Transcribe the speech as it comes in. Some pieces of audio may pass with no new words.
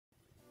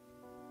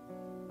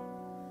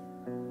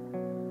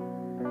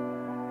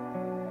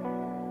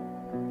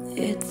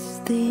It's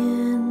the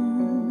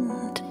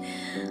end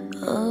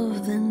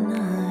of the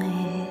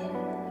night,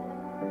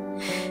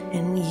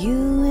 and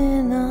you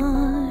and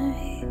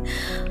I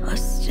are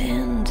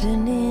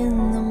standing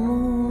in the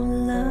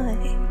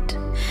moonlight.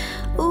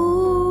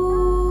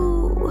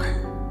 Ooh,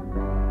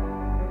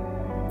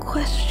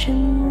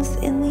 questions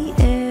in the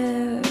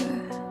air.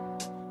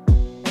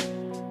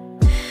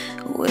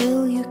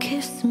 Will you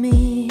kiss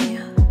me?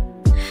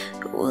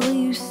 Will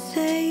you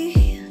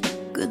say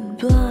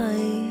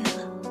goodbye?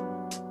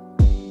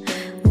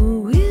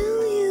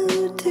 Will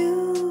you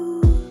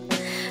do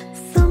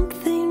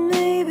something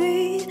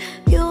maybe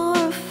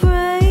you're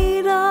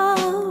afraid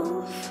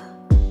of?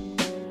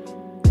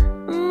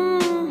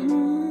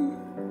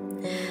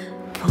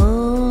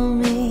 Pull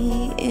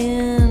me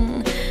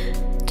in,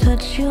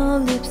 touch your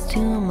lips to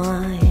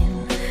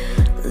mine,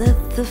 let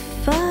the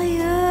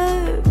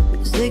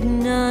fires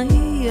ignite.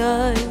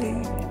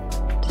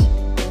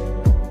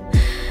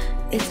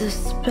 It's a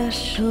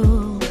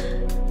special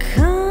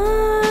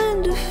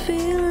kind of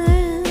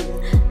feeling,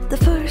 the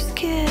first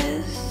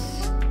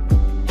kiss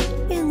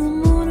in the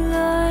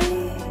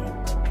moonlight.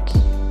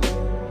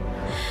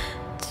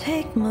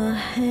 Take my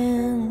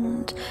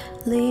hand,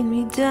 lead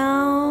me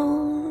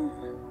down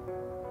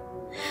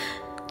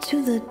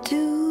to the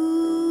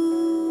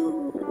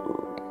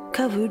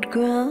dew-covered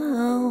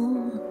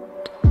ground.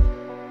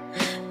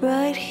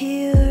 Right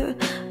here,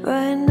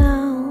 right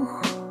now,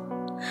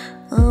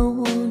 I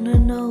wanna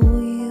know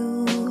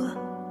you.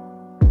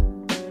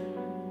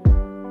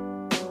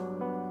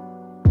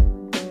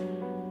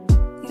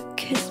 You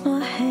kiss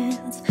my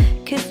hands,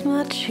 kiss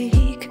my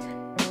cheek,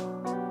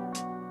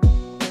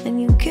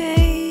 and you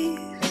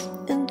gaze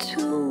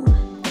into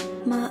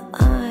my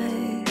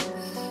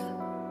eyes,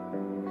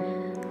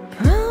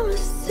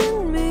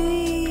 promising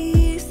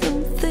me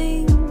some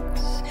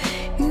things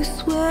you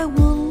swear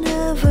will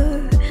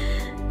never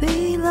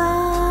be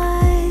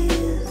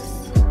lies.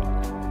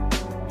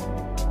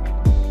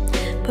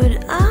 But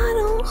I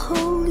don't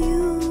hold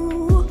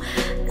you,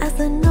 as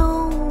I know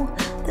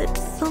that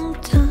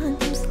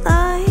sometimes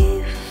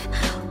life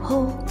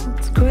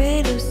holds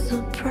greater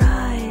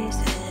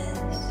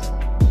surprises.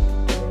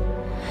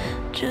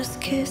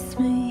 Just kiss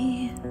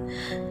me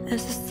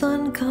as the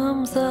sun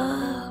comes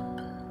up.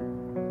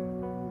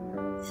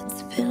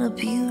 It's been a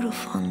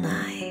beautiful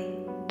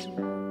night,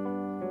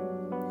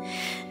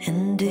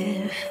 and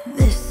if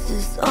this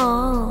is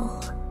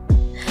all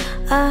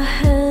I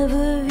have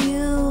of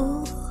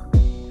you,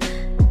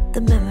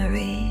 the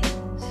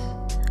memories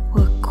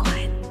were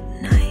quite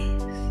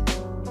nice.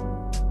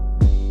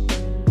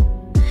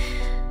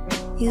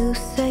 You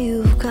say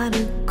you've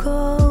gotta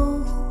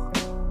go,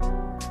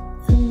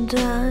 and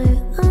I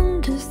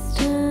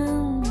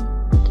understand.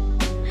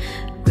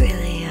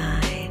 Really,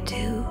 I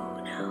do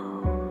know,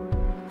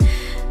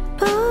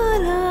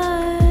 but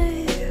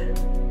I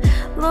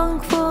long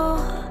for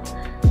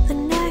the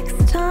next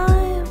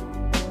time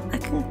I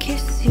can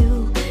kiss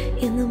you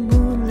in the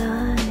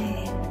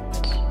moonlight.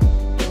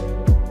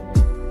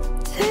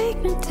 Take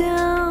me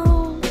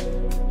down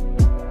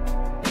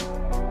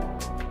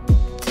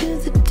to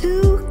the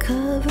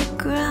dew-covered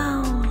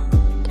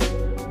ground.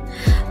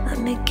 Let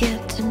me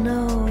get to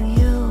know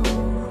you.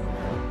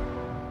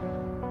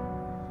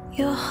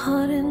 Your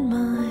heart and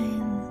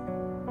mine,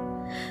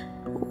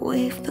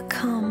 we've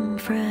become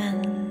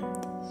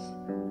friends,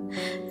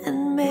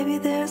 and maybe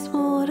there's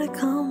more to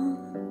come.